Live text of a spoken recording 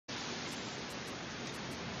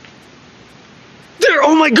There,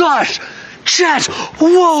 oh my gosh! Chat,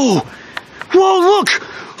 whoa! Whoa,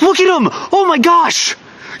 look! Look at him! Oh my gosh!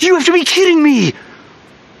 You have to be kidding me!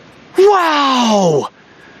 Wow!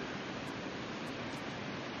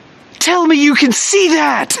 Tell me you can see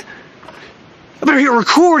that! I better hit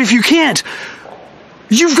record if you can't.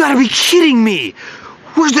 You've got to be kidding me!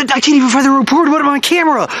 Where's the... I can't even find the report button on my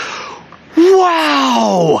camera!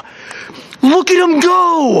 Wow! Look at him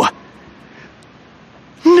go!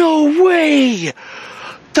 No way!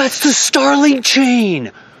 That's the Starlink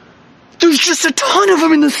chain! There's just a ton of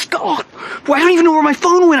them in the sky! Well, I don't even know where my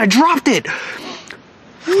phone went, I dropped it!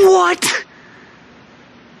 What?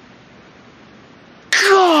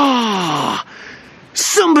 Gah!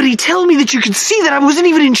 Somebody tell me that you can see that! I wasn't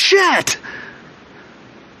even in chat!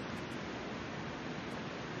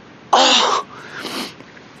 Oh!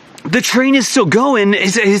 The train is still going.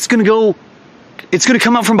 It's gonna go... It's gonna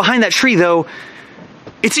come out from behind that tree, though.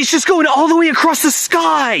 It's just going all the way across the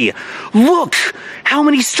sky! Look! How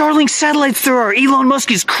many Starlink satellites there are! Elon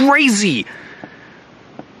Musk is crazy!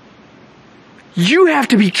 You have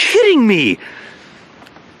to be kidding me!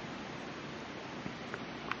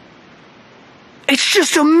 It's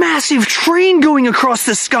just a massive train going across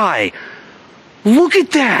the sky! Look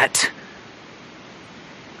at that!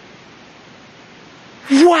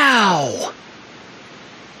 Wow!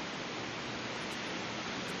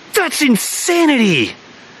 That's insanity!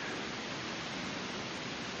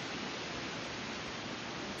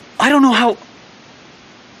 I don't know how...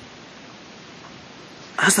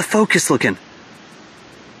 How's the focus looking?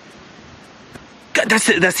 God, that's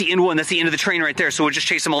the end one. That's the end of the train right there. So we'll just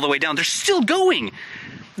chase them all the way down. They're still going.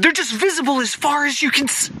 They're just visible as far as you can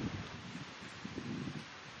see.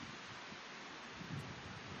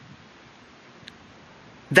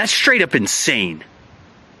 That's straight up insane.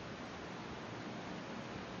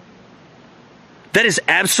 That is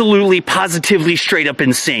absolutely, positively, straight up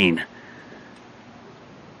insane.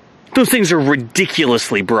 Those things are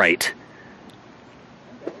ridiculously bright.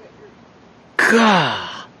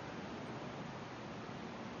 God.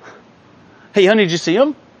 Hey, honey, did you see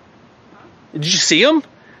them? Did you see them?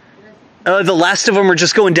 The last of them are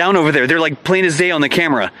just going down over there. They're like plain as day on the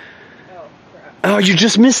camera. Oh, you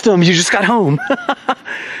just missed them. You just got home.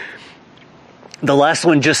 The last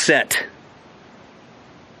one just set.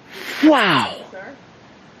 Wow.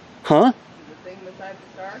 Huh?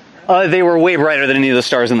 They were way brighter than any of the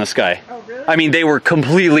stars in the sky. Oh, really? I mean, they were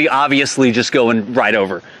completely, obviously just going right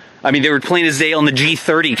over. I mean, they were plain as day on the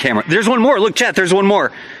G30 camera. There's one more. Look, chat, there's one more.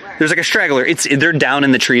 Where? There's like a straggler. They're down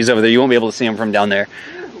in the trees over there. You won't be able to see them from down there.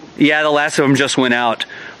 Ew. Yeah, the last of them just went out.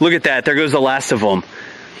 Look at that. There goes the last of them.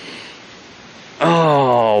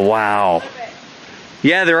 Oh, wow.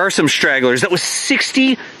 Yeah, there are some stragglers. That was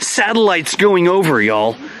 60 satellites going over,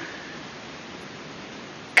 y'all.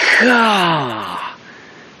 God.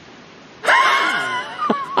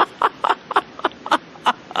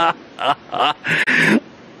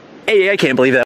 Hey, I can't believe that.